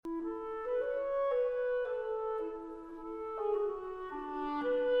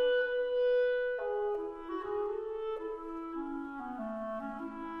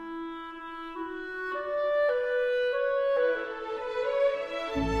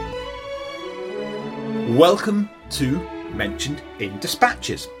Welcome to Mentioned in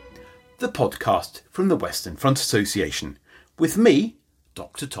Dispatches, the podcast from the Western Front Association, with me,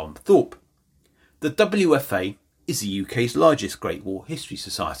 Dr. Tom Thorpe. The WFA is the UK's largest Great War History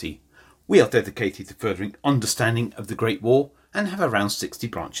Society. We are dedicated to furthering understanding of the Great War and have around 60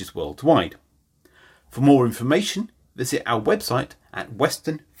 branches worldwide. For more information, visit our website at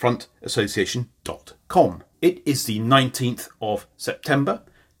westernfrontassociation.com. It is the 19th of September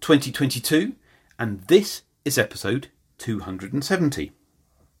 2022, and this is episode 270.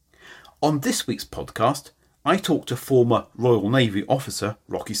 On this week's podcast, I talked to former Royal Navy officer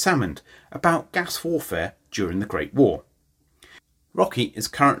Rocky Salmond about gas warfare during the Great War. Rocky is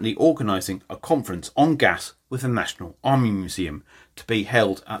currently organising a conference on gas with the National Army Museum to be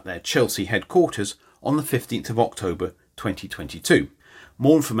held at their Chelsea headquarters on the 15th of October 2022.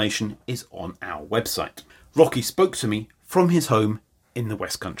 More information is on our website. Rocky spoke to me from his home in the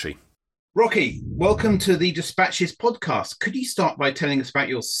West Country. Rocky, welcome to the Dispatches podcast. Could you start by telling us about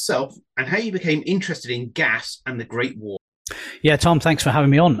yourself and how you became interested in gas and the Great War? Yeah, Tom, thanks for having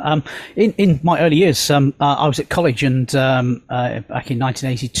me on. In my early years, I was at college, and back in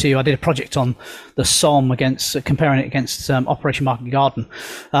 1982, I did a project on the Somme comparing it against Operation Market Garden.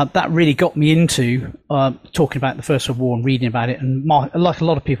 That really got me into talking about the First World War and reading about it. And like a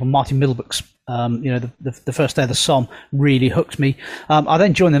lot of people, Martin Middlebrooks, the first day of the Somme really hooked me. I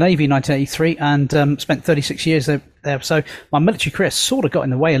then joined the Navy in 1983 and spent 36 years there. So my military career sort of got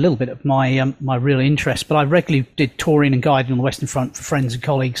in the way a little bit of my real interest, but I regularly did touring and guiding on the Western Front for friends and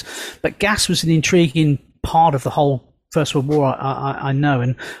colleagues. But gas was an intriguing part of the whole First World War, I know,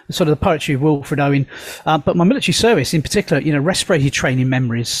 and sort of the poetry of Wilfred Owen. But my military service in particular, respiratory training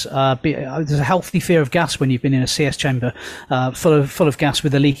memories. There's a healthy fear of gas when you've been in a CS chamber full of gas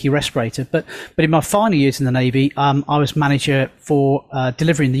with a leaky respirator. But in my final years in the Navy, I was manager for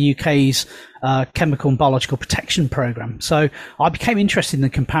delivering the UK's chemical and biological protection program. So I became interested in the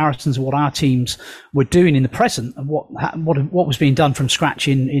comparisons of what our teams were doing in the present and what was being done from scratch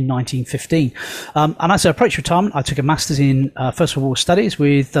in 1915. And as I approached retirement, I took a master's in First World War studies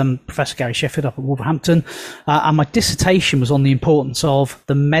with Professor Gary Sheffield up at Wolverhampton, and my dissertation was on the importance of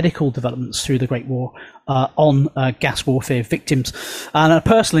the medical developments through the Great War on gas warfare victims. And a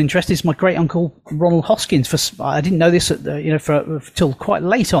personal interest is my great uncle Ronald Hoskins. I didn't know this till quite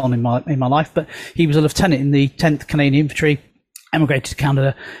late on in my life, but he was a lieutenant in the 10th Canadian Infantry, emigrated to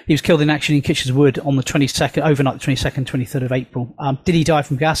Canada. He was killed in action in Kitchener's Wood on the 22nd, overnight the 22nd, 23rd of April. Did he die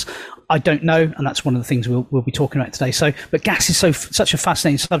from gas? I don't know, and that's one of the things we'll be talking about today. But gas is such a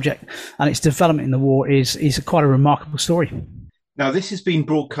fascinating subject, and its development in the war is quite a remarkable story. Now, this has been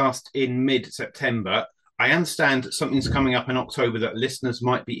broadcast in mid-September. I understand something's coming up in October that listeners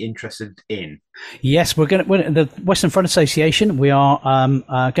might be interested in. Yes, we're the Western Front Association. We are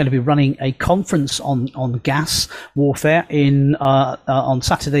going to be running a conference on gas warfare on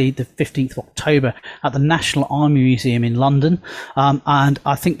Saturday, the 15th of October, at the National Army Museum in London. And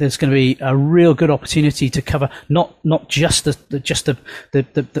I think there's going to be a real good opportunity to cover not just the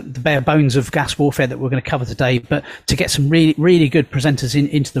bare bones of gas warfare that we're going to cover today, but to get some really really good presenters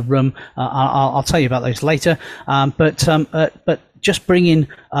into the room. I'll tell you about those later. But just bring in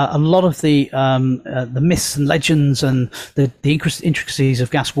a lot of the myths and legends and the intricacies of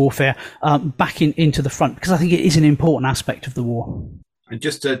gas warfare back into the front, because I think it is an important aspect of the war. And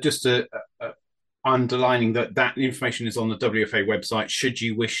just underlining that information is on the WFA website should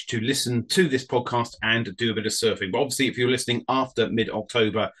you wish to listen to this podcast and do a bit of surfing. But obviously, if you're listening after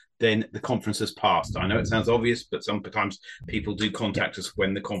mid-October, then the conference has passed. I know it sounds obvious, but sometimes people do contact us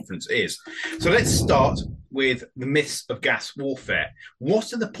when the conference is. So let's start with the myths of gas warfare.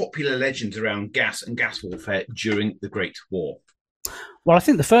 What are the popular legends around gas and gas warfare during the Great War? Well, I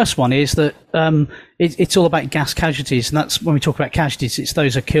think the first one is that it's all about gas casualties, and that's when we talk about casualties, it's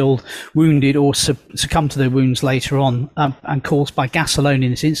those who are killed, wounded, or succumb to their wounds later on, and caused by gas alone in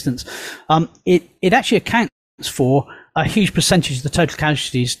this instance. It actually accounts for a huge percentage of the total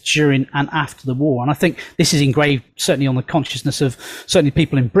casualties during and after the war. And I think this is engraved certainly on the consciousness of certainly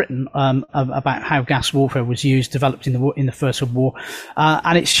people in Britain about how gas warfare was used, developed in the First World War.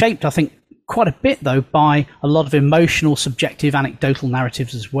 And it's shaped, I think, quite a bit, though, by a lot of emotional, subjective, anecdotal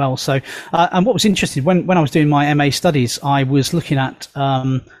narratives as well. So, and what was interesting, when I was doing my MA studies, I was looking at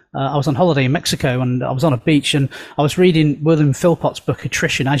I was on holiday in Mexico, and I was on a beach, and I was reading William Philpott's book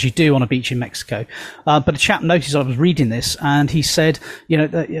Attrition, as you do on a beach in Mexico. But a chap noticed I was reading this, and he said,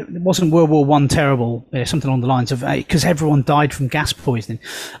 that it wasn't World War I terrible, something along the lines of, because everyone died from gas poisoning.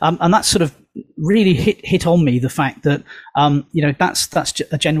 And that sort of really hit on me the fact that that's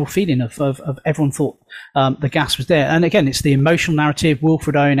a general feeling of everyone thought the gas was there. And again, it's the emotional narrative,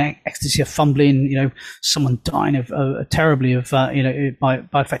 Wilfred Owen, ecstasy of fumbling, someone dying terribly of by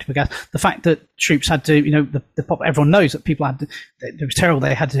effect of the gas. The fact that troops had to, everyone knows that people it was terrible.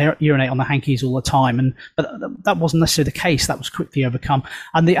 They had to urinate on the hankies all the time, but that wasn't necessarily the case. That was quickly overcome.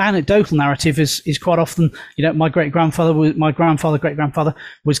 And the anecdotal narrative is quite often, my great grandfather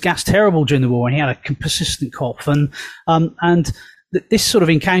was gas terrible during the war, and he had a persistent cough, and this sort of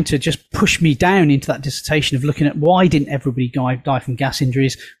encounter just pushed me down into that dissertation of looking at why didn't everybody die from gas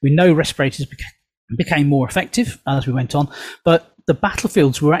injuries. We know respirators became more effective as we went on, but the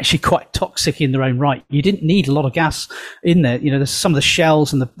battlefields were actually quite toxic in their own right. You didn't need a lot of gas in there. There's some of the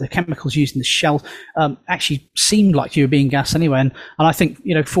shells and the chemicals used in the shells actually seemed like you were being gassed anyway. And I think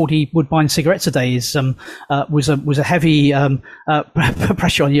 40 Woodbine cigarettes a day was a heavy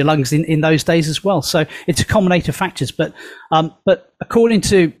pressure on your lungs in those days as well. So it's a combination of factors. But according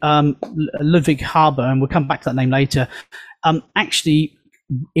to Ludwig Haber, and we'll come back to that name later, actually,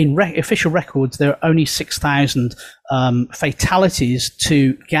 in official records, there are only 6,000 fatalities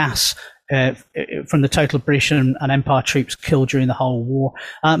to gas from the total of British and Empire troops killed during the whole war.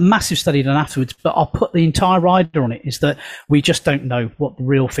 Massive study done afterwards, but I'll put the entire rider on it, is that we just don't know what the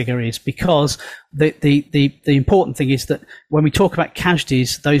real figure is, because the important thing is that when we talk about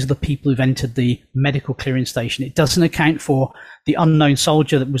casualties, those are the people who've entered the medical clearing station. It doesn't account for the unknown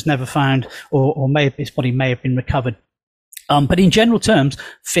soldier that was never found, or his body may have been recovered. But in general terms,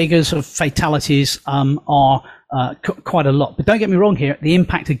 figures of fatalities are quite a lot. But don't get me wrong here, the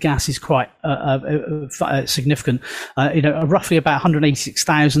impact of gas is quite significant. Roughly about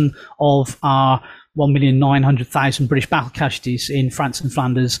 186,000 of our 1,900,000 British battle casualties in France and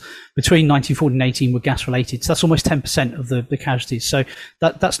Flanders between 1940 and 18 were gas related. So that's almost 10% of the casualties. So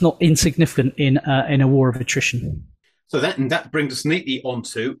that's not insignificant in a war of attrition. So that brings us neatly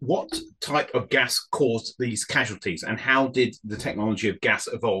onto what type of gas caused these casualties, and how did the technology of gas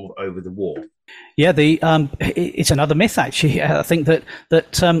evolve over the war? Yeah, it's another myth actually. I think that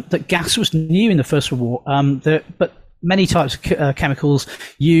gas was new in the First World War, but many types of chemicals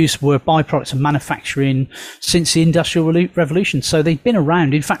used were byproducts of manufacturing since the Industrial Revolution. So they've been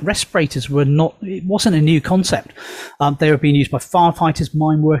around. In fact, respirators it wasn't a new concept. They were being used by firefighters,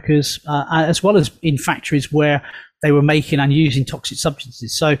 mine workers, as well as in factories where they were making and using toxic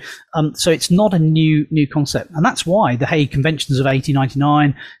substances. So it's not a new concept. And that's why the Hague Conventions of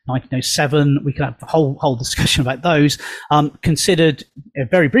 1899, 1907, we could have a whole discussion about those, considered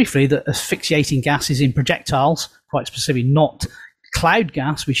very briefly that asphyxiating gases in projectiles, quite specifically not cloud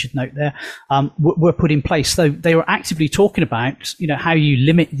gas, we should note there, were put in place. So they were actively talking about, how you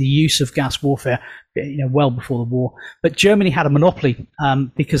limit the use of gas warfare, well before the war. But Germany had a monopoly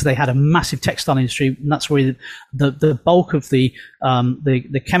because they had a massive textile industry, and that's where the bulk of the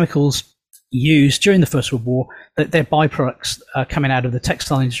chemicals used during the First World War, their byproducts coming out of the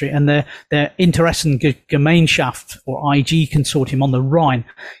textile industry, and their Interessengemeinschaft, or IG consortium on the Rhine,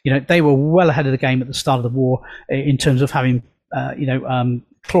 they were well ahead of the game at the start of the war in terms of having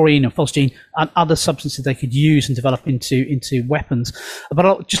chlorine and phosgene and other substances they could use and develop into weapons. But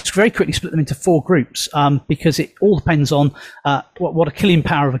I'll just very quickly split them into four groups because it all depends on what a killing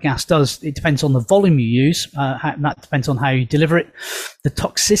power of a gas does. It depends on the volume you use. That depends on how you deliver it, the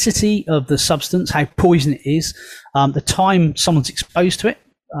toxicity of the substance, how poison it is, the time someone's exposed to it.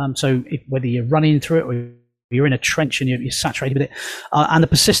 So whether you're running through it or you're in a trench and you're saturated with it, and the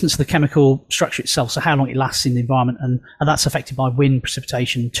persistence of the chemical structure itself, so how long it lasts in the environment, and that's affected by wind,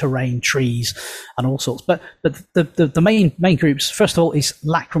 precipitation, terrain, trees, and all sorts. But the main groups, first of all, is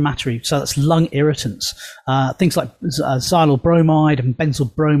lachrymatory, so that's lung irritants, things like xylyl bromide and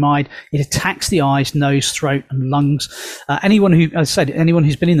benzyl bromide. It attacks the eyes, nose, throat, and lungs. Anyone who's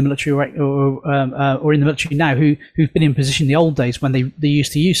been in the military or in the military now, who've been in position in the old days when they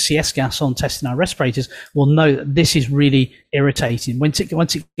used to use CS gas on testing our respirators, will know that this is really irritating. Once it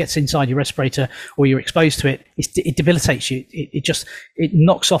gets inside your respirator or you're exposed to it, it debilitates you. It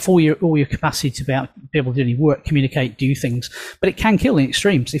knocks off all your capacity to be able to do any work, communicate, do things. But it can kill in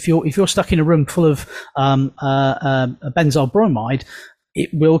extremes. If you're stuck in a room full of benzyl bromide,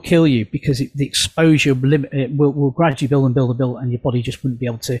 it will kill you because the exposure will gradually build, and your body just wouldn't be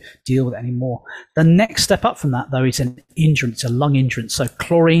able to deal with it anymore. The next step up from that, though, is an injurant. It's a lung injurant. So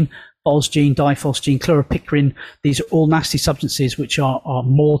chlorine, phosgene, diphosgene, chloropicrin, these are all nasty substances which are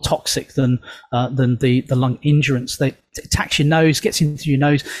more toxic than the lung injurants. They attacks your nose, gets into your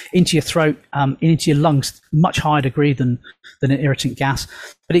nose, into your throat, into your lungs, much higher degree than an irritant gas.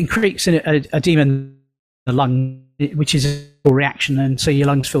 But it creates an edema the lung, which is a reaction, and so your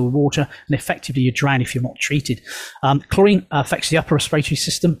lungs fill with water, and effectively you drown if you're not treated. Chlorine affects the upper respiratory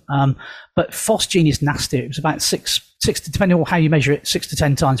system, but phosgene is nastier. It was about six to, depending on how you measure it, 6 to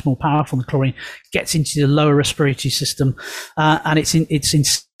 10 times more powerful than chlorine. Gets into the lower respiratory system, and it's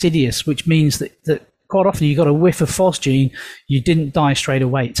insidious, which means that quite often you got a whiff of phosgene, you didn't die straight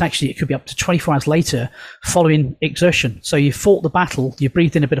away. It could be up to 24 hours later following exertion. So you fought the battle, you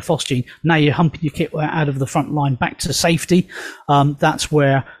breathed in a bit of phosgene, now you're humping your kit out of the front line back to safety. That's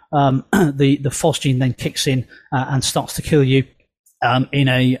where the phosgene then kicks in and starts to kill you in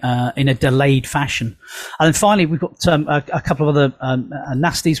a delayed fashion. And then finally, we've got a couple of other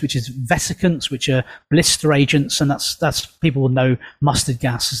nasties, which is vesicants, which are blister agents, and that's people will know mustard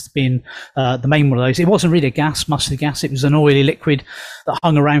gas as being the main one of those. It wasn't really a gas, mustard gas. It was an oily liquid that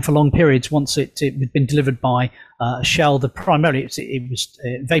hung around for long periods once it had been delivered by a shell. Primarily it was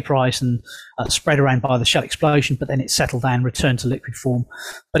vaporized and spread around by the shell explosion, but then it settled down, returned to liquid form.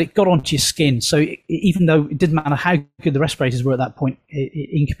 But it got onto your skin, so even though it didn't matter how good the respirators were at that point, it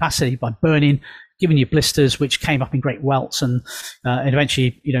incapacitated by burning, giving you blisters, which came up in great welts and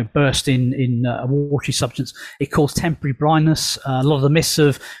eventually, burst in a watery substance. It caused temporary blindness. A lot of the myths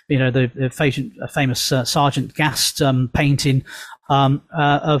of, the famous Sergeant Gast painting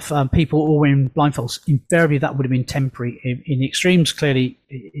of people all wearing blindfolds, invariably that would have been temporary. In the extremes, clearly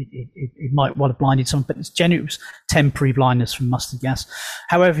it might well have blinded someone, but it's generally temporary blindness from mustard gas.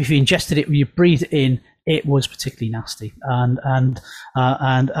 However, if you ingested it or you breathed it in, it was particularly nasty, and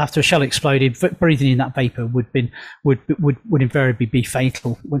after a shell exploded, breathing in that vapor would invariably be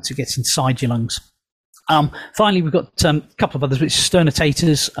fatal once it gets inside your lungs. Finally, we've got a couple of others, which are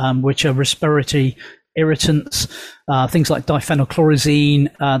sternotators, which are respiratory irritants, things like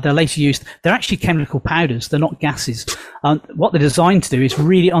diphenylchlorazine. They're later used. They're actually chemical powders. They're not gases. What they're designed to do is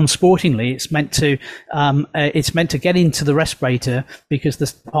really unsportingly. It's meant to get into the respirator because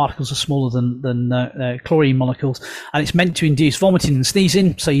the particles are smaller than chlorine molecules, and it's meant to induce vomiting and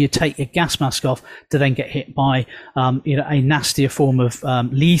sneezing. So you take your gas mask off to then get hit by a nastier form of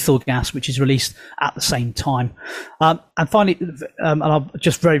lethal gas, which is released at the same time. And finally, and I'll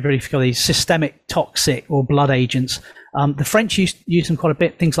just very briefly, systemic toxic or blood agents. The French use them quite a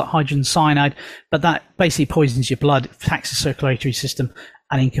bit, things like hydrogen cyanide, but that basically poisons your blood, attacks the circulatory system,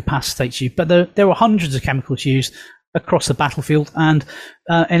 and incapacitates you. But there were hundreds of chemicals used across the battlefield, and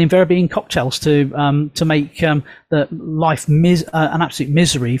invariably in cocktails to make the life an absolute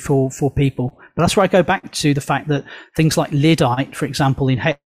misery for people. But that's where I go back to the fact that things like lyddite, for example, in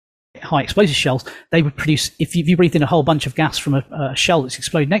high explosive shells, they would produce, if you breathed in a whole bunch of gas from a shell that's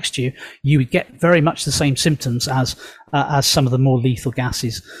exploded next to you, you would get very much the same symptoms as some of the more lethal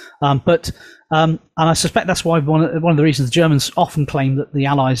gases. And I suspect that's why one of the reasons the Germans often claim that the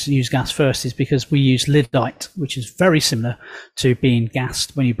Allies use gas first is because we use lyddite, which is very similar to being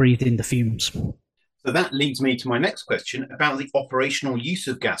gassed when you breathe in the fumes. So that leads me to my next question about the operational use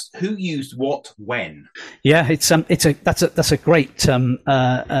of gas. Who used what when? Yeah, that's a great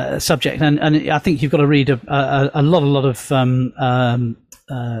subject, and I think you've got to read a lot of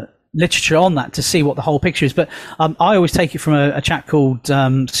literature on that to see what the whole picture is. But I always take it from a chap called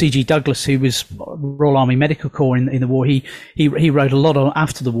C.G. Douglas, who was Royal Army Medical Corps in the war. He wrote a lot on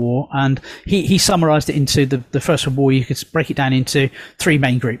after the war, and he summarised it into the First World War. You could break it down into three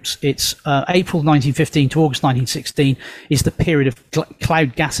main groups. It's April 1915 to August 1916 is the period of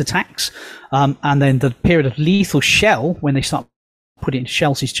cloud gas attacks, and then the period of lethal shell, when they start put it into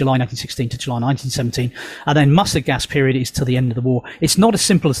shells, is July 1916 to July 1917, and then mustard gas period is till the end of the war. It's not as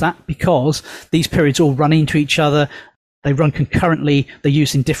simple as that because these periods all run into each other. They run concurrently. They're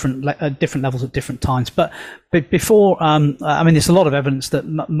used in different levels at different times. But before, there's a lot of evidence that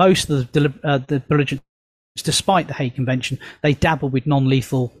most of the belligerents, despite the Hague Convention, they dabble with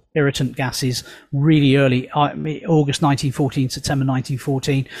non-lethal irritant gases really early, August 1914, September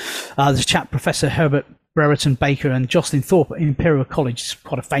 1914. There's a chap, Professor Herbert Brereton Baker and Jocelyn Thorpe at Imperial College. It's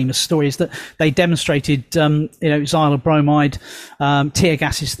quite a famous story, is that they demonstrated xylyl bromide tear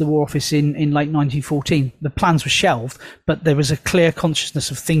gases to the War Office in late 1914. The plans were shelved, but there was a clear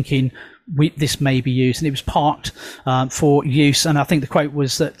consciousness of thinking this may be used, and it was parked for use. And I think the quote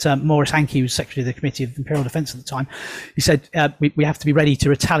was that Maurice Hankey was Secretary of the Committee of Imperial Defence at the time. He said, we have to be ready to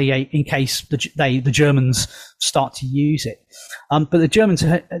retaliate in case the Germans start to use it. But the Germans,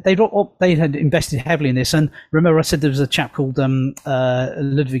 they had invested heavily in this. And remember, I said there was a chap called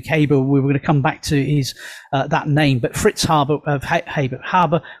Ludwig Haber. We were going to come back to his that name, but Fritz Haber of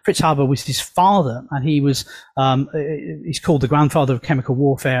Haber. Fritz Haber was his father, and he was he's called the grandfather of chemical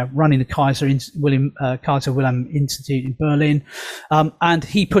warfare, running the Kaiser Wilhelm Institute in Berlin, and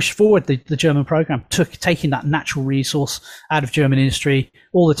he pushed forward the German program, taking that natural resource out of German industry,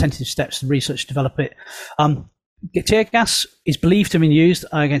 all the tentative steps to research, develop it. Tear gas is believed to have been used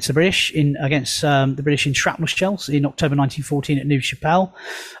against the British in shrapnel shells in October 1914 at Neuve Chapelle,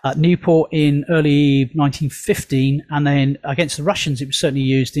 Newport in early 1915, and then against the Russians it was certainly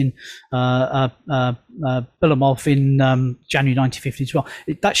used in Bilamov in January 1915 as well.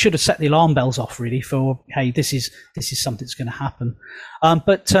 That should have set the alarm bells off really for, hey, this is something that's going to happen.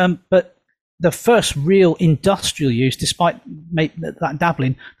 But the first real industrial use, despite that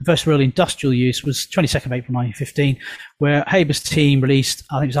dabbling, the first real industrial use was 22nd of April 1915, where Haber's team released,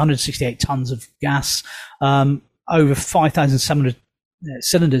 I think it was 168 tons of gas, over 5,700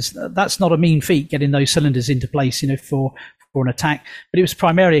 cylinders. That's not a mean feat, getting those cylinders into place, for an attack. But it was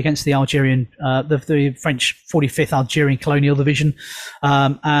primarily against the Algerian, the French 45th Algerian Colonial Division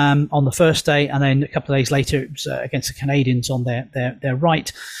on the first day, and then a couple of days later it was against the Canadians on their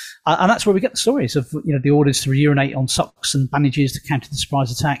right. And that's where we get the stories of the orders to urinate on socks and bandages to counter the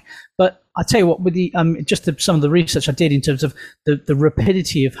surprise attack. But I tell you what, with the some of the research I did in terms of the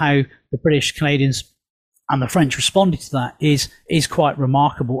rapidity of how the British, Canadians, and the French responded to that is quite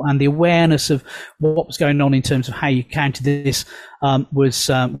remarkable, and the awareness of what was going on in terms of how you countered this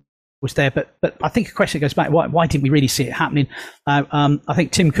was there. But I think a question goes back: why didn't we really see it happening? I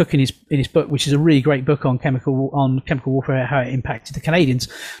think Tim Cook in his book, which is a really great book on chemical warfare, how it impacted the Canadians,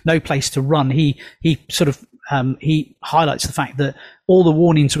 No Place to Run. He sort of he highlights the fact that all the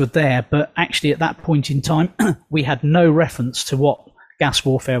warnings were there, but actually at that point in time, we had no reference to what gas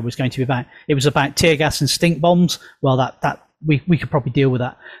warfare was going to be about. It was about tear gas and stink bombs. Well, that we could probably deal with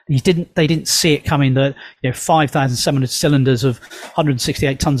that. They didn't see it coming that 5,700 cylinders of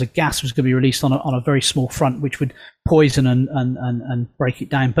 168 tons of gas was going to be released on a very small front, which would poison and break it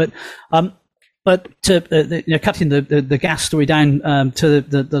down. But to cutting the gas story down to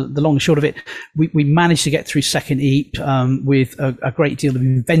the long and short of it, we managed to get through Second EAP with a great deal of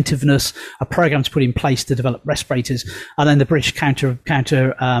inventiveness, a program to put in place to develop respirators, and then the British counter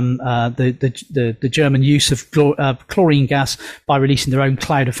the German use of chlorine gas by releasing their own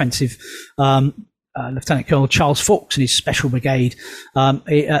cloud offensive. Lieutenant Colonel Charles Fawkes and his special brigade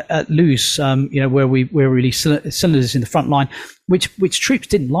at Loos, where we released cylinders in the front line, which troops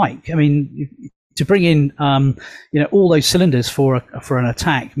didn't like. I mean, to bring in all those cylinders for an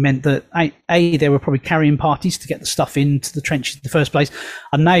attack meant that they were probably carrying parties to get the stuff into the trench in the first place,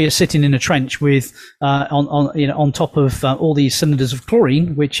 and now you're sitting in a trench with on top of all these cylinders of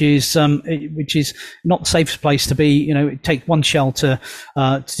chlorine, which is not the safest place to be. It take one shell to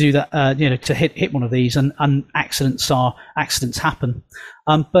do that, to hit one of these, and accidents happen.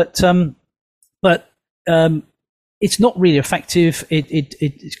 But it's not really effective.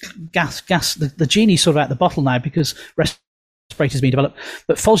 It's gas. The genie's sort of out the bottle now because respirators being developed.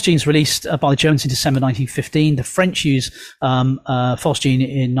 But phosgene's released by the Germans in December 1915. The French use phosgene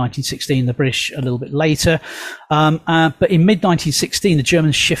in 1916. The British a little bit later. But in mid 1916, the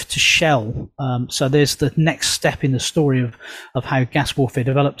Germans shift to shell. So there's the next step in the story of how gas warfare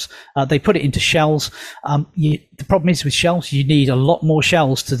develops. They put it into shells. The problem is with shells, you need a lot more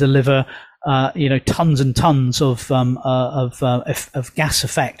shells to deliver tons and tons of gas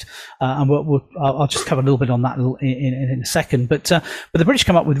effect, and I'll just cover a little bit on that in a second. But the British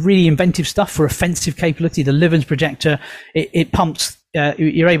come up with really inventive stuff for offensive capability. The Livens projector, it pumps.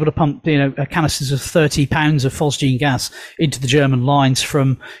 You're able to pump, canisters of 30 pounds of phosgene gas into the German lines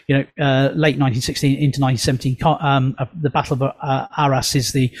from, late 1916 into 1917. The Battle of Arras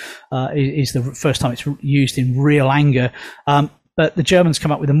is the first time it's used in real anger. But the Germans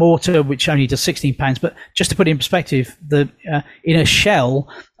come up with a mortar which only does 16 pounds. But just to put it in perspective, in a shell,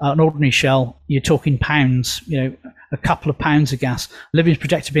 an ordinary shell, you're talking pounds. A couple of pounds of gas. Livens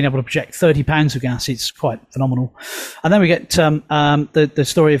projector being able to project 30 pounds of gas, it's quite phenomenal. And then we get the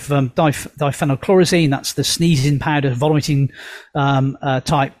story of diphenylchlorazine. That's the sneezing powder, vomiting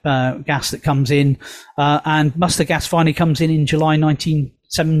type gas that comes in, and mustard gas finally comes in July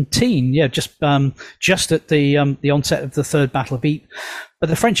 1917. Yeah, just at the onset of the Third Battle of Ypres. But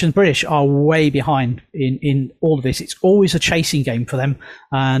the French and British are way behind in all of this. It's always a chasing game for them,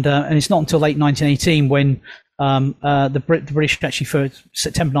 and it's not until late 1918 when the British actually, for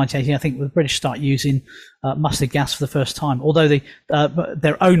September 1918, I think the British start using mustard gas for the first time. Although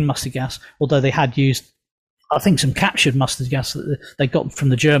their own mustard gas, although they had used, I think, some captured mustard gas that they got from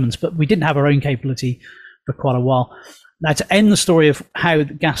the Germans, but we didn't have our own capability for quite a while. Now, to end the story of how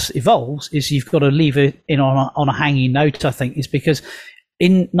gas evolves, is you've got to leave it in on a hanging note, I think, is because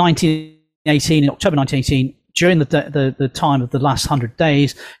in October 1918, during the time of the last 100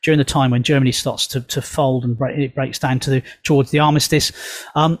 days, during the time when Germany starts to fold and it breaks down towards the armistice.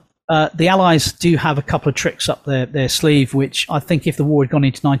 The Allies do have a couple of tricks up their sleeve, which I think if the war had gone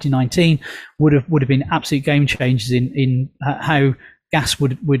into 1919 would have been absolute game changers in how gas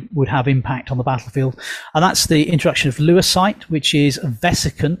would have impact on the battlefield. And that's the introduction of Lewisite, which is a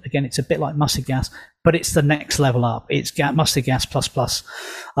vesicant. Again, it's a bit like mustard gas, but it's the next level up. It's mustard gas plus.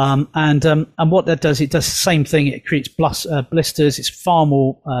 And what that does, it does the same thing. It creates blisters. It's far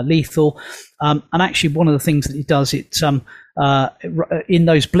more lethal. And actually, one of the things that it does, in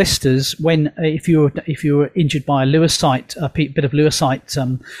those blisters, if you were injured by a Lewisite, a bit of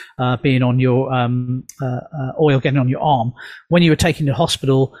Lewisite being on your oil getting on your arm, when you were taken to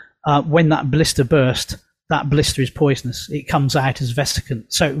hospital, when that blister burst, that blister is poisonous. It comes out as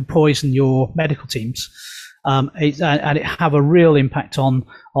vesicant, so it would poison your medical teams. And it have a real impact on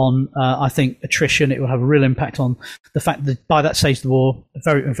I think attrition. It will have a real impact on the fact that by that stage of the war,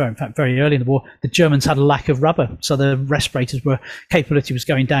 very early in the war, the Germans had a lack of rubber, so the respirators capability was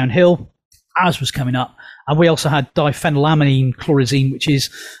going downhill, ours was coming up, and we also had diphenylamine chlorazine, which is,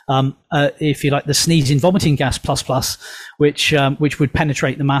 if you like, the sneezing, vomiting gas plus, which would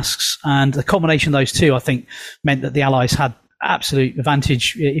penetrate the masks, and the combination of those two, I think, meant that the Allies had absolute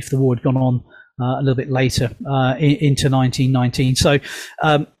advantage if the war had gone on a little bit later into 1919. So,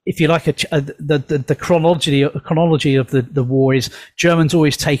 if you like, the chronology of the war is Germans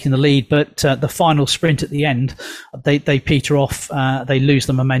always taking the lead, but the final sprint at the end, they peter off. They lose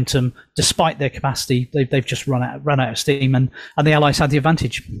the momentum despite their capacity. They've just run out of steam, and the Allies had the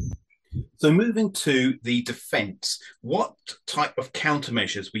advantage. So, moving to the defence, what type of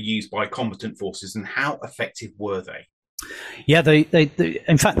countermeasures were used by combatant forces, and how effective were they? Yeah,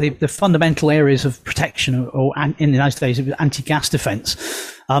 in fact, the fundamental areas of protection, or in the United States, it was anti-gas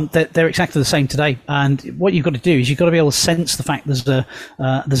defence. They're exactly the same today. And what you've got to do is you've got to be able to sense the fact there's a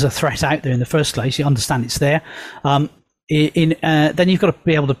threat out there in the first place. You understand it's there. Then you've got to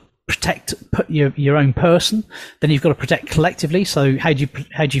be able to protect your own person. Then you've got to protect collectively. So how do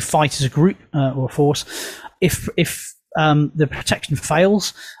you fight as a group or a force? If the protection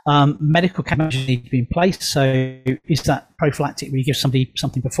fails, medical measures need to be in place. So is that prophylactic, where you give somebody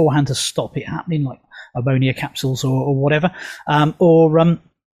something beforehand to stop it happening, like ammonia capsules or whatever, or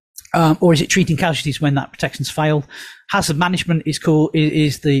is it treating casualties when that protection's failed? Hazard management is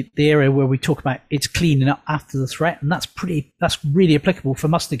the area where we talk about it's cleaning up after the threat, and that's really applicable for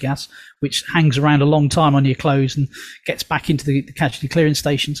mustard gas, which hangs around a long time on your clothes and gets back into the casualty clearance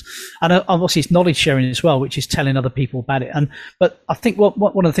stations. And obviously it's knowledge sharing as well, which is telling other people about it. But I think what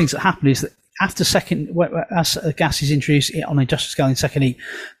one of the things that happened is that as gas is introduced on an industrial scale in Second Heat,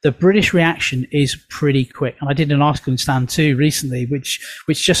 the British reaction is pretty quick. And I did an article in Stand 2 recently, which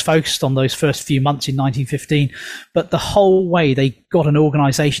just focused on those first few months in 1915. But the whole way they got an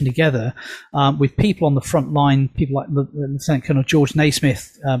organisation together with people on the front line, people like Lieutenant Colonel George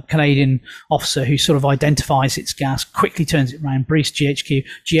Naismith, Canadian officer who sort of identifies its gas, quickly turns it around, briefs GHQ.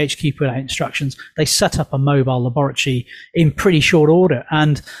 GHQ put out instructions. They set up a mobile laboratory in pretty short order,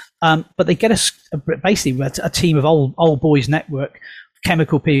 but they get basically a team of old boys network,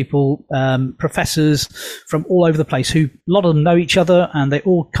 chemical people, professors from all over the place, who a lot of them know each other, and they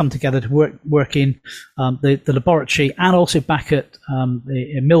all come together to work in the laboratory, and also back at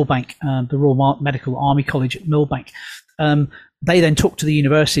Millbank, the Royal Medical Army College at Millbank. They then talk to the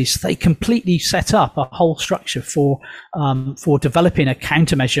universities. They completely set up a whole structure for developing a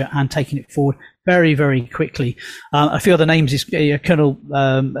countermeasure and taking it forward very, very quickly. A few other names is Colonel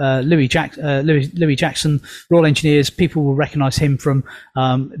Louis Jackson, Royal Engineers. People will recognise him from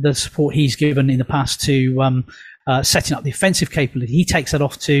the support he's given in the past to setting up the offensive capability. He takes that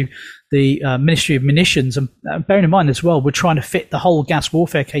off to the Ministry of Munitions, and bearing in mind as well, we're trying to fit the whole gas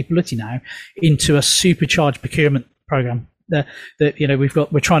warfare capability now into a supercharged procurement program.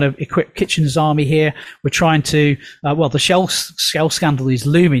 We're trying to equip Kitchen's army here. We're trying to the Shell scandal is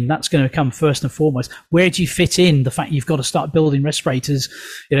looming. That's going to come first and foremost. Where do you fit in the fact you've got to start building respirators?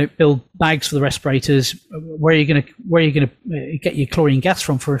 Build bags for the respirators. Where are you going to get your chlorine gas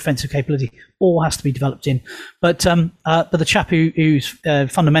from for offensive capability? All has to be developed in. But the chap who's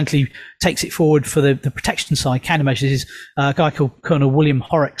fundamentally takes it forward for the protection side, countermeasures, is a guy called Colonel William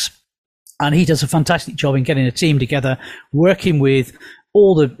Horrocks. And he does a fantastic job in getting a team together, working with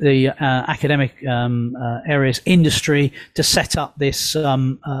all the academic areas, industry, to set up this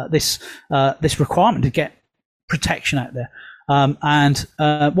requirement to get protection out there. And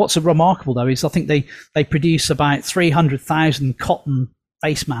what's remarkable, though, is I think they produce about 300,000 cotton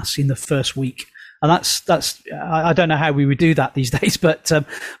face masks in the first week. and that's I don't know how we would do that these days, but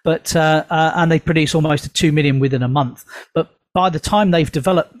and they produce almost 2 million within a month. But by the time they've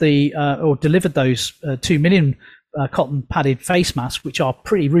developed or delivered those 2 million cotton padded face masks, which are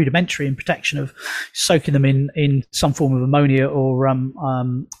pretty rudimentary in protection of soaking them in some form of ammonia or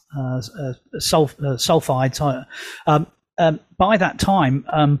sulfides. By that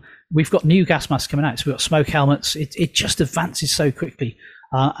time, we've got new gas masks coming out. So we've got smoke helmets. It just advances so quickly.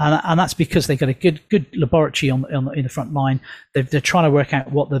 And that's because they've got a good laboratory in the front line. They're trying to work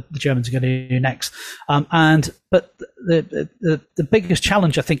out what the Germans are going to do next. But the biggest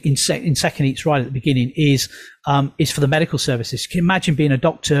challenge, I think, in Second Eats right at the beginning is for the medical services. Can you imagine being a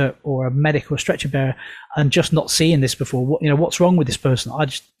doctor or a medic or a stretcher bearer and just not seeing this before? What's wrong with this person?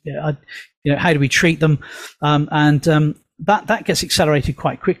 How do we treat them? That gets accelerated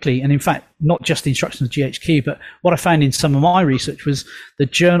quite quickly, and in fact, not just the instructions of GHQ, but what I found in some of my research was the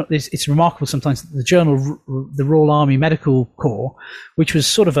journal. It's remarkable sometimes that the journal, the Royal Army Medical Corps, which was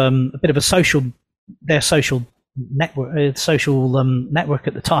sort of a bit of a social network, network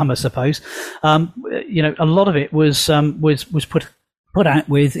at the time, I suppose. A lot of it was put out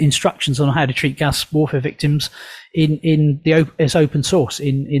with instructions on how to treat gas warfare victims as open source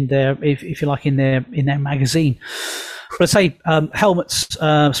in their, if you like, in their magazine. But I'd say helmets,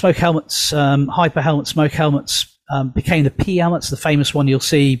 smoke helmets, hyper helmets, smoke helmets became the P helmets, the famous one you'll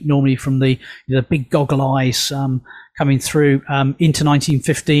see normally from the big goggle eyes coming through into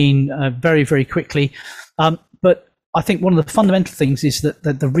 1915 very, very quickly. But I think one of the fundamental things is that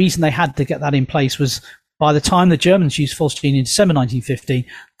the reason they had to get that in place was by the time the Germans used phosgene in December 1915,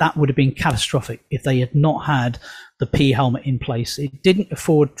 that would have been catastrophic if they had not had the P helmet in place. It didn't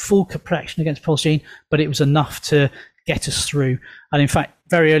afford full protection against phosgene, but it was enough to get us through. And in fact,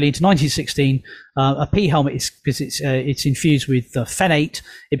 very early into 1916, a P helmet is because it's infused with phenate.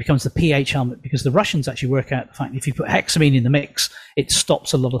 It becomes the PH helmet because the Russians actually work out the fact that if you put hexamine in the mix, it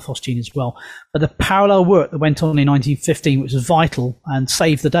stops a lot of phosgene as well. But the parallel work that went on in 1915, which was vital and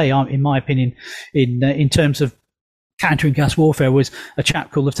saved the day, in my opinion, in terms of countering gas warfare, was a chap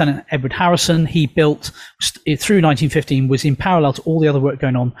called Lieutenant Edward Harrison. He built through 1915, was in parallel to all the other work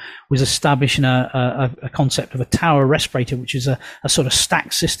going on, was establishing a concept of a tower respirator, which is a sort of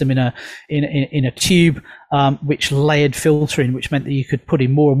stack system in a tube, which layered filtering, which meant that you could put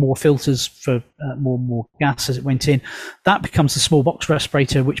in more and more filters for more and more gas as it went in. That becomes the small box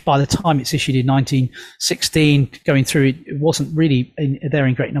respirator, which by the time it's issued in 1916, going through, it wasn't really there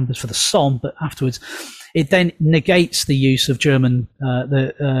in great numbers for the Somme, but afterwards it then negates the use of German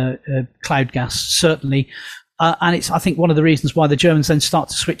cloud gas, certainly. And it's, I think, one of the reasons why the Germans then start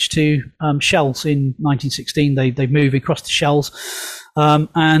to switch to shells in 1916. They move across to shells,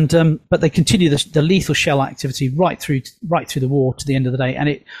 but they continue the lethal shell activity right through the war to the end of the day. And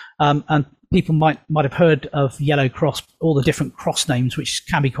it and people might have heard of Yellow Cross, all the different cross names, which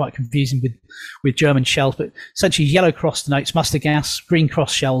can be quite confusing with German shells. But essentially, Yellow Cross denotes mustard gas. Green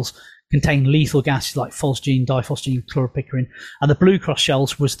Cross shells contain lethal gases like phosgene, diphosgene, chloropicrin, and the Blue Cross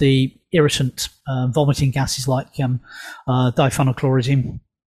shells was the irritant, vomiting gases like diphenylchloroethene.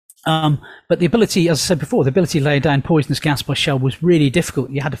 But the ability, as I said before, the ability to lay down poisonous gas by shell was really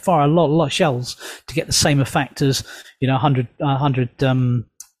difficult. You had to fire a lot of shells to get the same effect as 100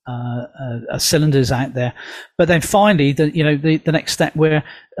 cylinders out there. But then finally, the next step where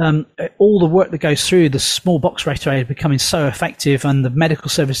all the work that goes through the small box respirator becoming so effective, and the medical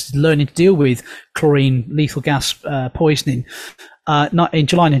services learning to deal with chlorine, lethal gas poisoning. In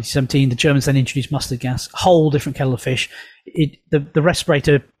July 1917, the Germans then introduced mustard gas, whole different kettle of fish. The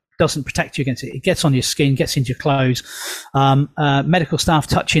respirator doesn't protect you against it. It gets on your skin, gets into your clothes. Medical staff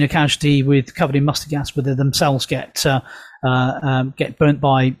touching a casualty covered in mustard gas, whether themselves get burnt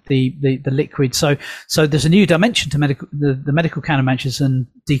by the liquid. So there's a new dimension to the medical countermeasures and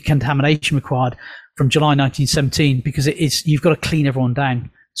decontamination required from July 1917, because you've got to clean everyone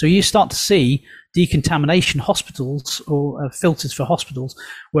down. So you start to see decontamination hospitals or filters for hospitals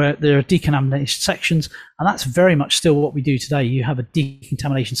where there are decontamination sections, and that's very much still what we do today. You have a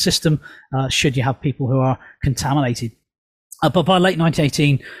decontamination system should you have people who are contaminated. But by late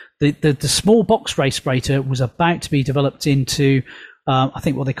 1918, the small box respirator was about to be developed into I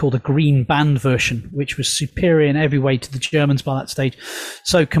think what they called a green band version, which was superior in every way to the Germans by that stage.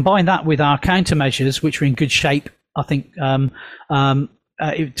 So combine that with our countermeasures, which were in good shape, I think,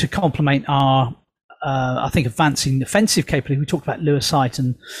 to complement our I think advancing offensive capability. We talked about lewisite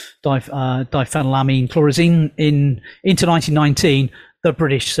and diphenylamine chlorazine into 1919. The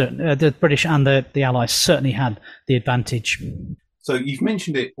British and the Allies certainly had the advantage. So you've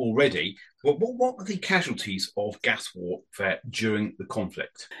mentioned it already. What were the casualties of gas warfare during the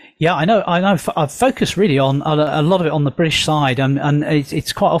conflict? Yeah, I know. I've focused really on a lot of it on the British side, and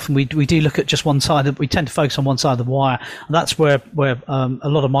it's quite often we do look at just one side. We tend to focus on one side of the wire, and that's where a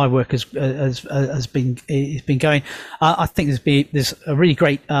lot of my work has been going. I think there's a really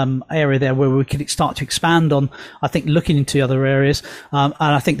great area there where we could start to expand on. I think looking into other areas, and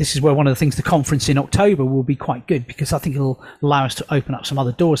I think this is where one of the things the conference in October will be quite good, because I think it'll allow us to open up some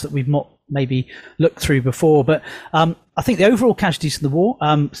other doors that we've not maybe looked through before. But I think the overall casualties in the war,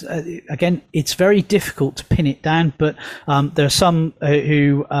 again, it's very difficult to pin it down, but there are some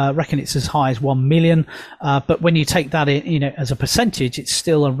who reckon it's as high as 1 million. But when you take that in, as a percentage, it's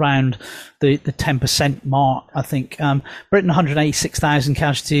still around the 10% mark, I think. Britain, 186,000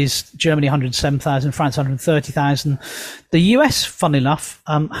 casualties, Germany, 107,000, France, 130,000. The US, funnily enough,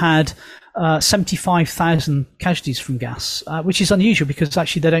 had 75,000 casualties from gas, which is unusual because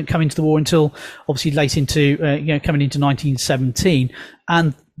actually they don't come into the war until obviously late into, coming into 1917,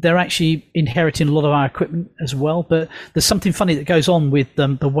 and they're actually inheriting a lot of our equipment as well. But there's something funny that goes on with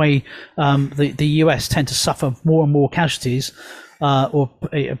the way the US tend to suffer more and more casualties, or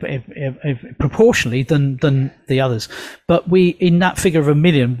proportionally than the others. But in that figure of 1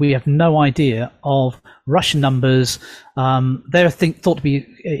 million, we have no idea of Russian numbers. They're thought to be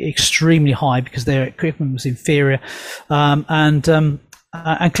extremely high because their equipment was inferior, and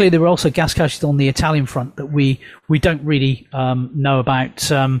clearly there were also gas casualties on the Italian front that we don't really know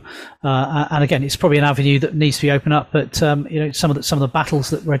about. And again, it's probably an avenue that needs to be opened up. But some of the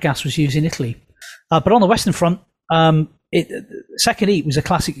battles where gas was used in Italy. But on the Western front, Second Heat was a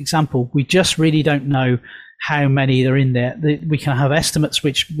classic example. We just really don't know how many are in there. We can have estimates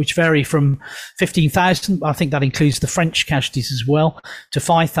which vary from 15,000, I think that includes the French casualties as well, to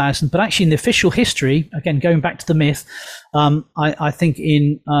 5,000. But actually in the official history, again, going back to the myth, I think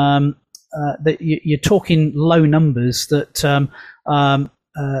that you're talking low numbers, that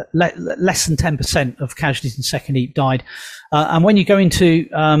less than 10% of casualties in Second Heat died. And when you go into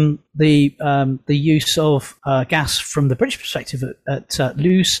the use of gas from the British perspective at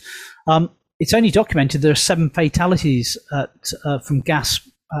Loos, it's only documented there are 7 fatalities from gas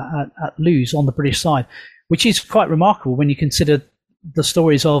at Loos on the British side, which is quite remarkable when you consider the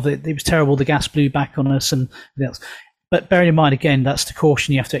stories of it was terrible, the gas blew back on us and everything else. But bearing in mind, again, that's the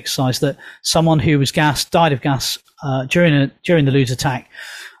caution you have to exercise, that someone who was died of gas during the Loos attack.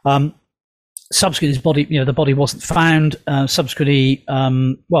 Subsequently, his body, the body wasn't found. Subsequently,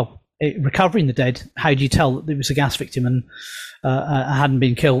 recovering the dead, how do you tell that it was a gas victim and hadn't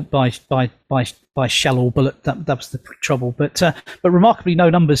been killed by shell or bullet? That was the trouble. But remarkably, no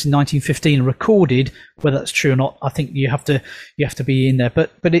numbers in 1915 are recorded. Whether that's true or not, I think you have to be in there.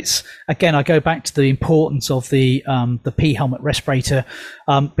 But it's, again, I go back to the importance of the P helmet respirator,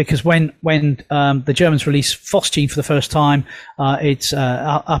 because when the Germans released phosgene for the first time, it's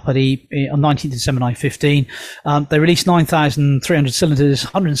up at on 19th December 1915. They released 9,300 cylinders,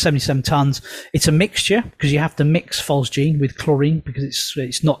 177 tons. It's a mixture because you have to mix phosgene with chlorine because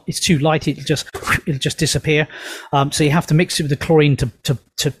it's too light. It'll just disappear. So you have to mix it with the chlorine to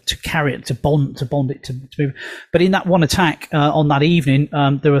carry it, to bond it to move. But in that one attack on that evening,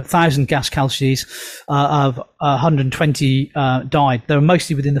 there were 1,000 gas casualties. Of 120 died. They were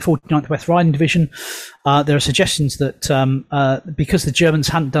mostly within the 49th West Riding Division. There are suggestions that because the Germans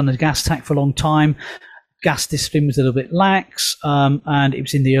hadn't done a gas attack for a long time, gas discipline was a little bit lax, and it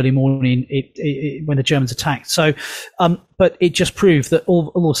was in the early morning when the Germans attacked. So, but it just proved that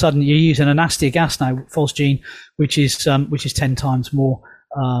all of a sudden you're using a nastier gas now, phosgene, which is 10 times more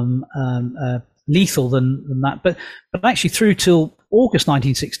lethal than that. But actually, through till August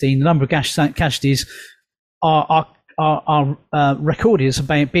 1916, the number of gas casualties are recorded as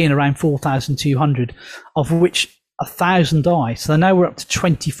being around 4,200, of which 1,000 die. So now we're up to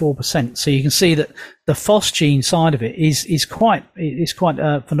 24%. So you can see that the phosgene side of it is quite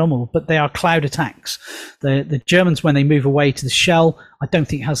phenomenal. But they are cloud attacks. The Germans, when they move away to the shell, I don't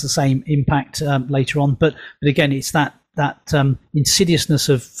think it has the same impact later on. But again, it's that insidiousness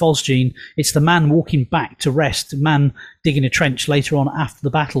of phosgene. It's the man walking back to rest, the man digging a trench later on after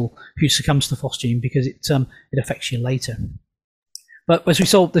the battle, who succumbs to phosgene because it affects you later. But as we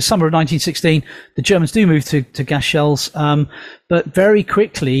saw the summer of 1916, the Germans do move to gas shells, but very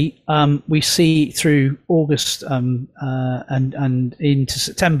quickly we see through August and into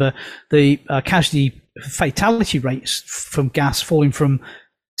September the casualty fatality rates from gas falling from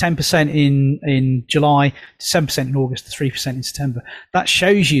 10% in July to 7% in August to 3% in September. That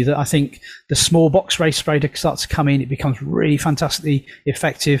shows you that I think the small box respirator starts to come in. It becomes really fantastically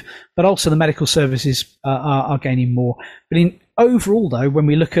effective, but also the medical services are gaining more. But in overall, though, when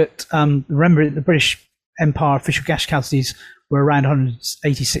we look at, remember the British Empire official gas casualties were around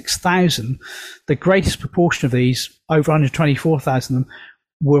 186,000. The greatest proportion of these, over 124,000 of them,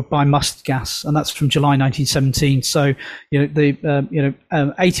 were by mustard gas, and that's from July 1917. So,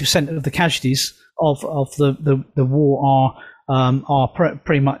 80% of the casualties of the war are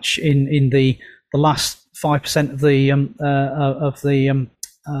pretty much in the last 5% of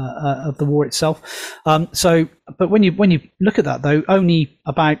the war itself. But when you look at that, though, only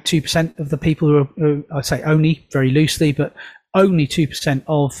about 2% of the people who I say only very loosely, but only 2%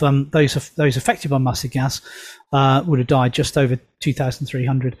 of those affected by mustard gas would have died, just over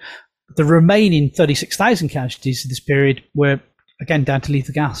 2,300. The remaining 36,000 casualties of this period were, again, down to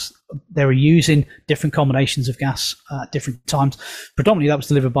lethal gas. They were using different combinations of gas at different times. Predominantly, that was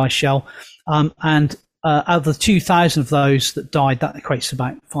delivered by Shell. And out of the 2,000 of those that died, that equates to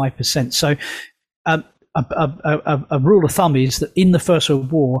about 5%. So a rule of thumb is that in the First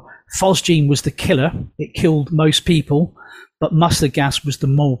World War, phosgene was the killer. It killed most people, but mustard gas was the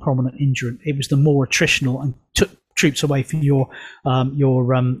more prominent injurant. It was the more attritional and took troops away from your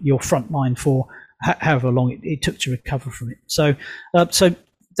front line for however long it took to recover from it. So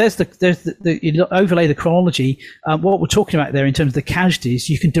there's the you overlay the chronology. What we're talking about there in terms of the casualties,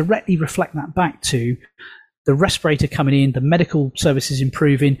 you can directly reflect that back to the respirator coming in, the medical services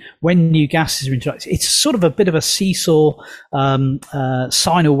improving, when new gases are introduced. It's sort of a bit of a seesaw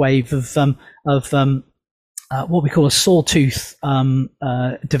sine wave of what we call a sawtooth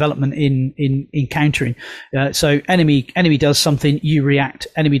development in countering. So enemy does something, you react.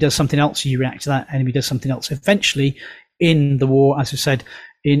 Enemy does something else, you react to that. Enemy does something else. Eventually, in the war, as I said,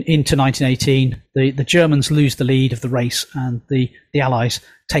 into 1918, the Germans lose the lead of the race, and the Allies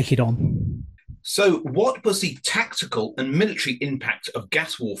take it on. So, what was the tactical and military impact of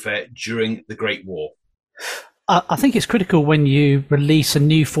gas warfare during the Great War? I think it's critical when you release a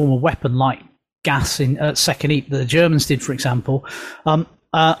new form of weapon like gas at Second Ypres, the Germans did, for example. To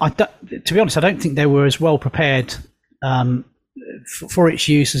be honest, I don't think they were as well prepared for its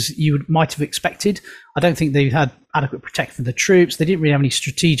use as you might have expected. I don't think they had adequate protection for the troops. They didn't really have any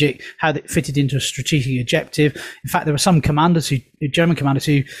how it fitted into a strategic objective. In fact, there were some German commanders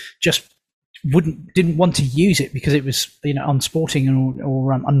who just didn't want to use it because it was unsporting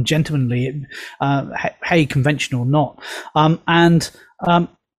or ungentlemanly, hey, conventional or not. And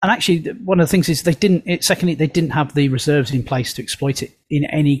actually, one of the things is they didn't have the reserves in place to exploit it in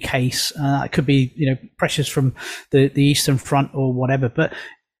any case. It could be pressures from the Eastern Front or whatever. But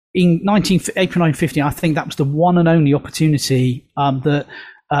in April 1950, I think that was the one and only opportunity that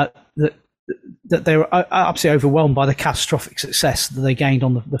they were absolutely overwhelmed by the catastrophic success that they gained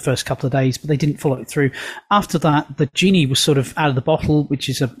on the first couple of days, but they didn't follow it through. After that, the genie was sort of out of the bottle, which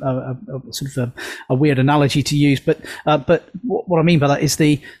is a sort of a weird analogy to use. But what I mean by that is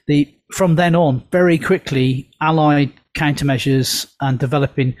from then on, very quickly, Allied countermeasures and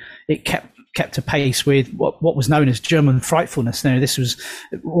developing it kept a pace with what was known as German frightfulness. This was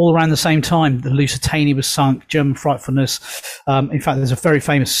all around the same time the Lusitania was sunk, German frightfulness. In fact, there's a very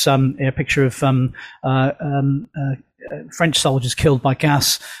famous picture of French soldiers killed by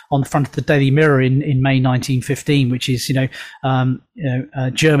gas on the front of the Daily Mirror in May 1915, which is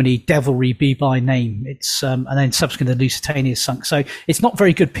Germany, devilry be by name. It's and then subsequently the Lusitania is sunk. So it's not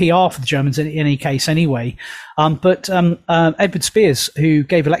very good PR for the Germans in any case anyway. But Edward Spears, who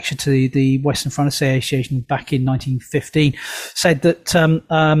gave a lecture to the Western Front Association back in 1915, said that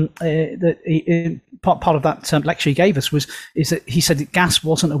part of that lecture he gave us is that he said that gas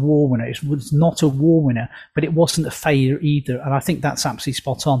wasn't a war winner. It was not a war winner, but it wasn't a failure either. And I think that's absolutely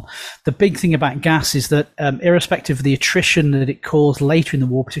spot on. The big thing about gas is that irrespective of the attrition that it caused later in the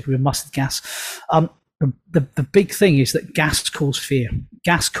war, particularly with mustard gas, the big thing is that gas caused fear.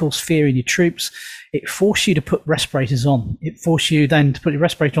 Gas caused fear in your troops. It forced you to put respirators on. It forced you then to put your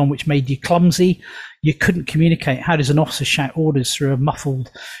respirator on, which made you clumsy. You couldn't communicate. How does an officer shout orders through a muffled,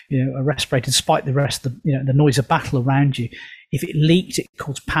 a respirator, despite the rest of the noise of battle around you? If it leaked, it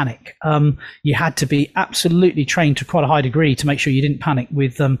caused panic. You had to be absolutely trained to quite a high degree to make sure you didn't panic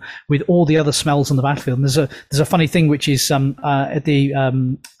with all the other smells on the battlefield. And there's a funny thing which is at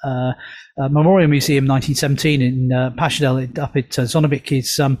the Memorial Museum 1917 in Passchendaele up at Zonnebeke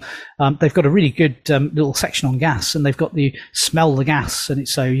is they've got a really good little section on gas, and they've got the smell the gas, and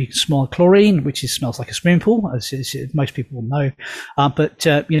it's so you can smell chlorine, which smells like a swimming pool, as most people will know. But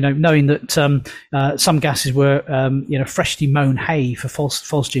knowing that some gases were freshly mown hay for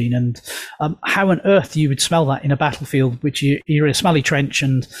phosgene, and how on earth you would smell that in a battlefield, which you're in a smelly trench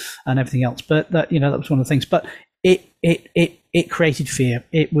and everything else. But that was one of the things. But it created fear.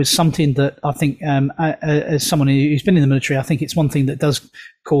 It was something that I think, as someone who's been in the military, I think it's one thing that does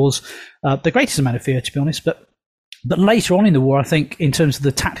cause the greatest amount of fear, to be honest. But later on in the war, I think in terms of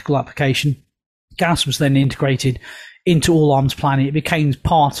the tactical application, gas was then integrated into all arms planning. It became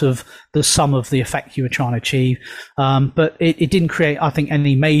part of the sum of the effect you were trying to achieve. But it didn't create, I think,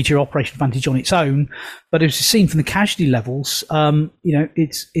 any major operational advantage on its own. But as you've seen from the casualty levels,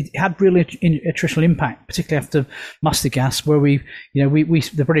 it had really attritional impact, particularly after mustard gas, where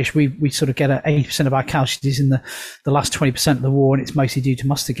the British, we sort of get 80% of our casualties in the last 20% of the war, and it's mostly due to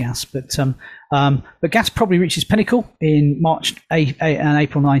mustard gas. But gas probably reached its pinnacle in March and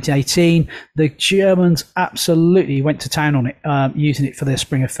April 1918. The Germans absolutely went to town on it, using it for their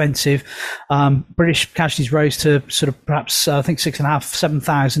spring offensive. British casualties rose to sort of perhaps, I think, 6,500,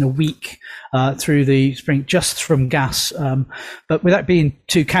 7,000 a week through the spring, just from gas. But without being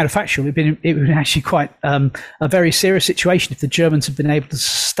too counterfactual, it would actually quite a very serious situation if the Germans had been able to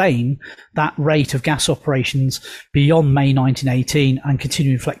sustain that rate of gas operations beyond May 1918 and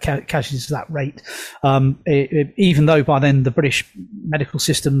continue to inflict casualties at that rate. Even though by then the British medical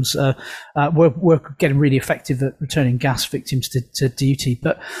systems were getting really effective at returning gas victims to duty.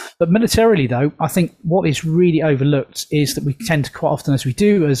 But militarily, though, I think what is really overlooked is that we tend to, quite often, as we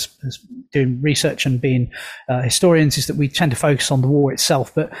do as doing research and being historians, is that we tend to focus on the war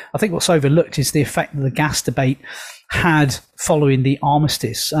itself. But I think what's overlooked is the effect that the gas debate had following the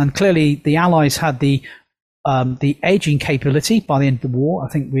armistice. And clearly the Allies had the edging capability by the end of the war, I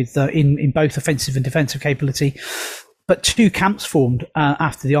think, with in both offensive and defensive capability. But two camps formed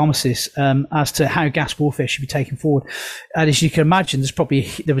after the armistice as to how gas warfare should be taken forward. And as you can imagine,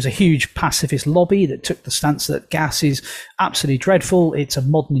 there was a huge pacifist lobby that took the stance that gas is absolutely dreadful. It's a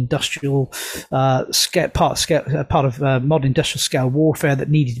modern industrial part of modern industrial scale warfare that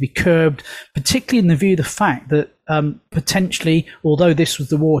needed to be curbed, particularly in the view of the fact that potentially, although this was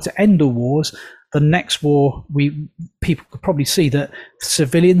the war to end all wars, the next war, people could probably see that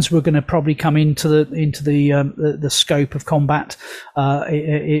civilians were going to probably come into the scope of combat, far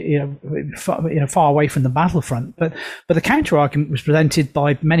away from the battlefront. But the counter argument was presented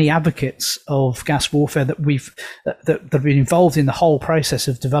by many advocates of gas warfare that have been involved in the whole process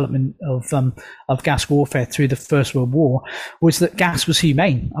of development of gas warfare through the First World War, was that gas was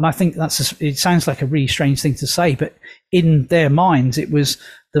humane. And I think it sounds like a really strange thing to say, but in their minds, it was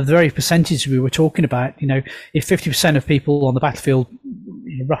the very percentage we were talking about. If 50% of people on the battlefield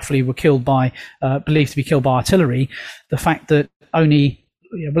roughly were believed to be killed by artillery, the fact that only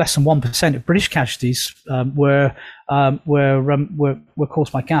less than 1% of British casualties were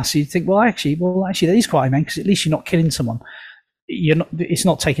caused by gas, you'd think, well, actually, that is quite humane, because at least you're not killing someone. It's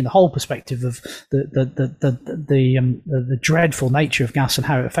not taking the whole perspective of the dreadful nature of gas and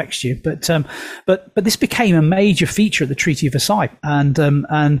how it affects you. But this became a major feature of the Treaty of Versailles, and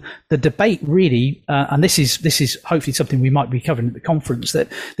the debate really, and this is hopefully something we might be covering at the conference, that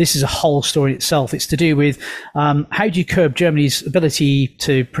this is a whole story itself. It's to do with how do you curb Germany's ability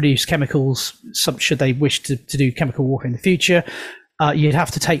to produce chemicals, should they wish to do chemical warfare in the future. You'd have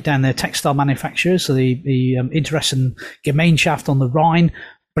to take down their textile manufacturers, so the Interessen Gemeinschaft on the Rhine.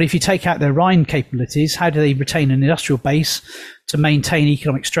 But if you take out their Rhine capabilities, how do they retain an industrial base to maintain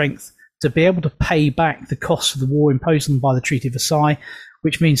economic strength, to be able to pay back the costs of the war imposed on them by the Treaty of Versailles,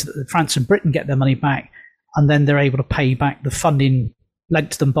 which means that France and Britain get their money back, and then they're able to pay back the funding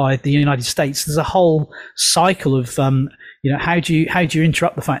lent to them by the United States. There's a whole cycle of how do you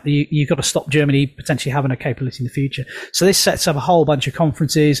interrupt the fact that you've got to stop Germany potentially having a capability in the future. So this sets up a whole bunch of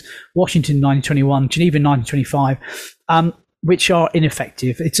conferences, Washington 1921, Geneva 1925, which are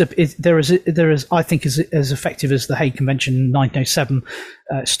ineffective. They're I think as effective as the Hague Convention in 1907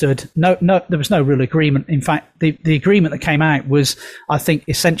 stood. No, there was no real agreement. In fact, the agreement that came out was, I think,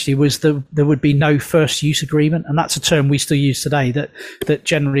 essentially was there would be no first use agreement, and that's a term we still use today. That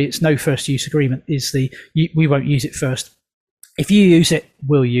generally it's no first use agreement. We won't use it first. If you use it,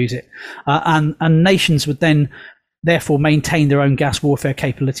 we'll use it, and nations would then therefore maintain their own gas warfare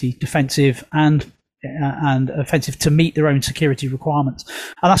capability, defensive and offensive, to meet their own security requirements.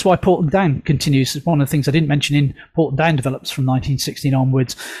 And that's why Portland Down continues. It's one of the things I didn't mention in Portland Down develops from 1916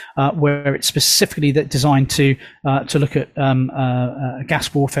 onwards, where it's specifically designed to look at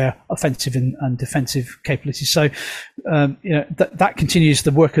gas warfare, offensive and defensive capabilities. So that continues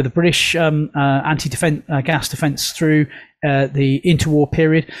the work of the British anti-gas defence through the interwar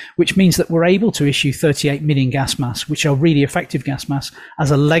period, which means that we're able to issue 38 million gas masks, which are really effective gas masks,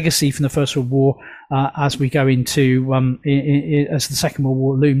 as a legacy from the First World War as we go into as the Second World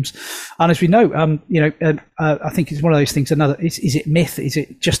War looms. And as we know, I think it's one of those things. Is it myth? Is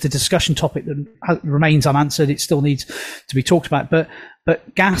it just a discussion topic that remains unanswered? It still needs to be talked about, but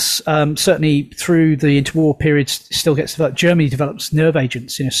gas, certainly through the interwar periods, still gets developed. Germany develops nerve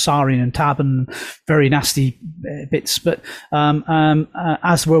agents, sarin and tabun, very nasty bits. But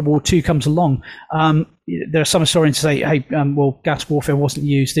as World War II comes along, there are some historians who say, hey, gas warfare wasn't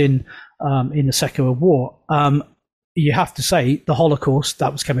used in the Second World War. You have to say the Holocaust,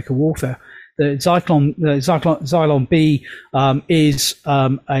 that was chemical warfare. The Zyklon B is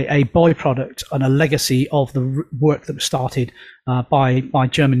a byproduct and a legacy of the work that was started by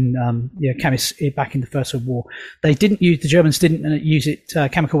German chemists back in the First World War. The Germans didn't use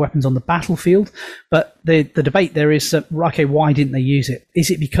chemical weapons on the battlefield, but the debate there is okay, why didn't they use it?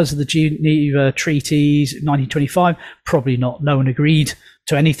 Is it because of the Geneva Treaties, 1925? Probably not. No one agreed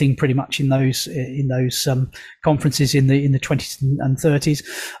to anything pretty much in those conferences in the 20s and 30s.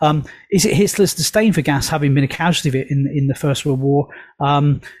 Is it Hitler's disdain for gas, having been a casualty of it in the First World War?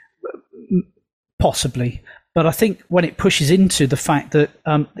 Possibly, but I think when it pushes into the fact that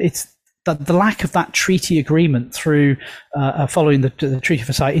it's that the lack of that treaty agreement through following the Treaty of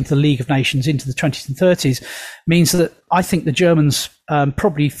Versailles into the League of Nations into the 20s and 30s means that I think the Germans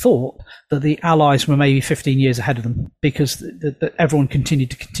probably thought that the Allies were maybe 15 years ahead of them, because everyone continued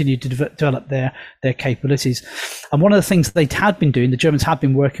to develop their capabilities. And one of the things they had been doing, the Germans had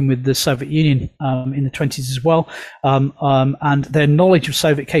been working with the Soviet Union in the 20s as well, and their knowledge of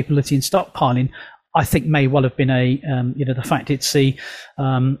Soviet capability in stockpiling, I think, may well have been the fact it's the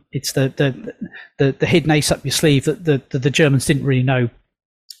hidden ace up your sleeve that the Germans didn't really know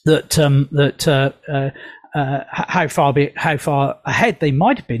how far ahead they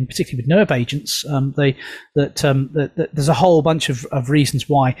might have been, particularly with nerve agents. There's a whole bunch of reasons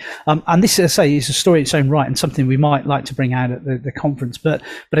why, and this, as I say, is a story in its own right and something we might like to bring out at the conference. But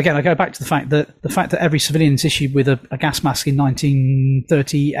again, I go back to the fact that every civilian is issued with a gas mask in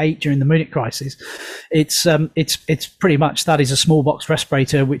 1938 during the Munich crisis. It's pretty much that is a smallpox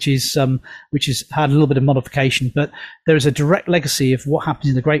respirator, which has had a little bit of modification, but there is a direct legacy of what happened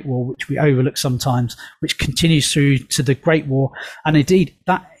in the Great War, which we overlook sometimes, which continues through to the Great War. And indeed,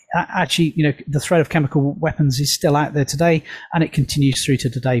 that actually, the threat of chemical weapons is still out there today, and it continues through to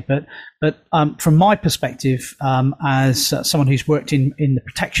today. But from my perspective, as someone who's worked in the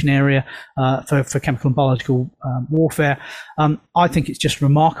protection area for chemical and biological warfare, I think it's just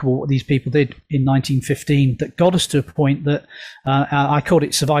remarkable what these people did in 1915 that got us to a point that I called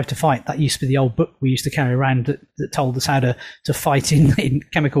it "Survive to Fight." That used to be the old book we used to carry around that told us how to fight in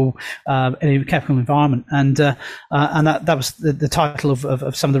chemical environment, and that was the title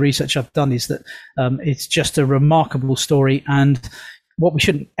of some of the research I've done. Is that it's just a remarkable story, and what we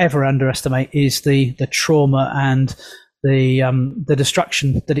shouldn't ever underestimate is the trauma and the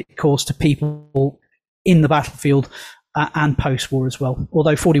destruction that it caused to people in the battlefield and post-war as well.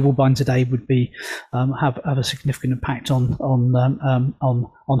 Although 40 Woodbines a day would be have a significant impact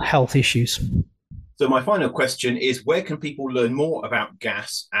on health issues. So my final question is, where can people learn more about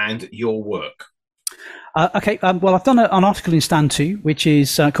gas and your work? Well, I've done an article in Stand 2, which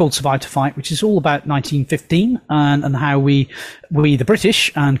is called Survive to Fight, which is all about 1915 and how we the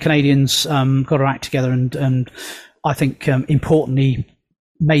British and Canadians got our act together and I think importantly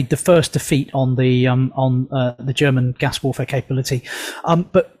made the first defeat on the German gas warfare capability.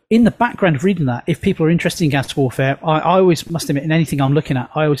 But in the background of reading that, if people are interested in gas warfare, I always must admit, in anything I'm looking at,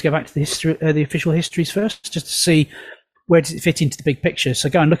 I always go back to the history, the official histories first, just to see where does it fit into the big picture. So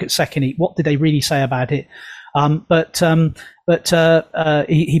go and look at Sekhenit. What did they really say about it?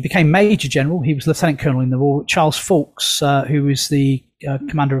 He became Major General. He was Lieutenant Colonel in the war. Charles Fawkes, who was the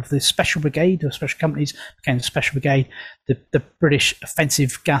commander of the Special Brigade, or Special Companies, became the Special Brigade, the British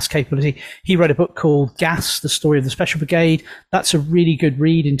offensive gas capability. He wrote a book called Gas, The Story of the Special Brigade. That's a really good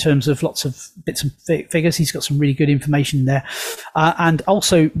read in terms of lots of bits and figures. He's got some really good information there. And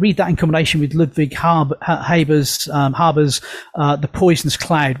also read that in combination with Ludwig Haber's The Poisonous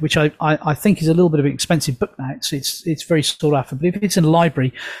Cloud, which I think is a little bit of an expensive book now. It's very sought after, but if it's in a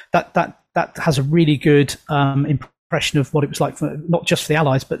library, that has a really good impression of what it was like for not just for the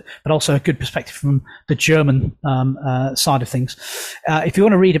Allies, but also a good perspective from the German side of things. If you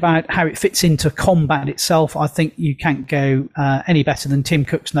want to read about how it fits into combat itself, I think you can't go any better than Tim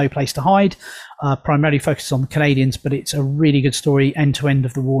Cook's No Place to Hide. primarily focuses on the Canadians, but it's a really good story, end to end,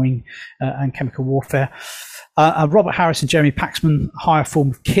 of the warring and chemical warfare. Robert Harris and Jeremy Paxman, Higher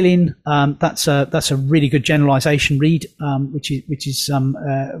Form of Killing. That's a really good generalisation read,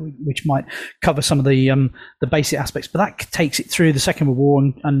 which might cover some of the basic aspects, but that takes it through the Second World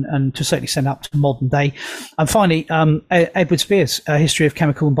War and to a certain extent up to modern day. And finally, Edward Spears, A History of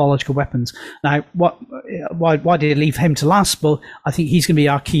Chemical and Biological Weapons. Now, why did I leave him to last? Well, I think he's going to be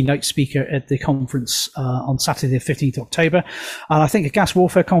our keynote speaker at the conference on Saturday, the 15th of October. And I think a gas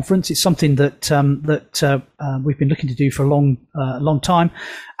warfare conference is something that we've been looking to do for a long time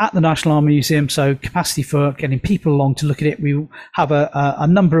at the National Army Museum. So capacity for getting people along to look at it. We will have a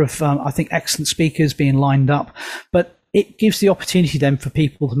number of, I think, excellent speakers being lined up, but it gives the opportunity then for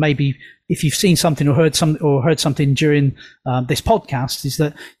people to maybe, if you've seen something or heard something during this podcast, is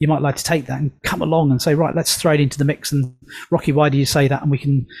that you might like to take that and come along and say, right, let's throw it into the mix. And Rocky, why do you say that? And we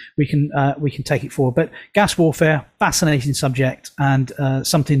can take it forward. But gas warfare, fascinating subject, and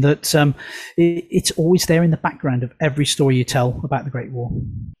something that it's always there in the background of every story you tell about the Great War.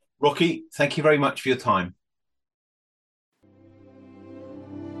 Rocky, thank you very much for your time.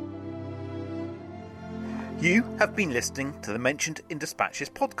 You have been listening to the Mentioned in Dispatches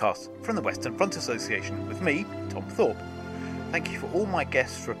podcast from the Western Front Association with me, Tom Thorpe. Thank you for all my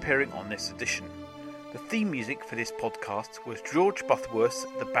guests for appearing on this edition. The theme music for this podcast was George Butterworth's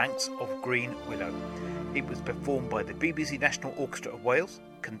The Banks of Green Willow. It was performed by the BBC National Orchestra of Wales,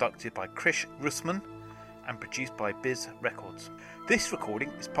 conducted by Krish Russman, and produced by Biz Records. This recording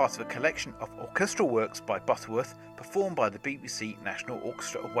is part of a collection of orchestral works by Butterworth performed by the BBC National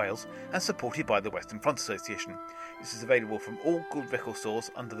Orchestra of Wales and supported by the Western Front Association. This is available from all good record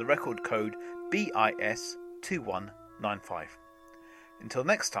stores under the record code BIS2195. Until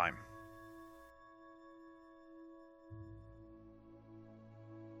next time.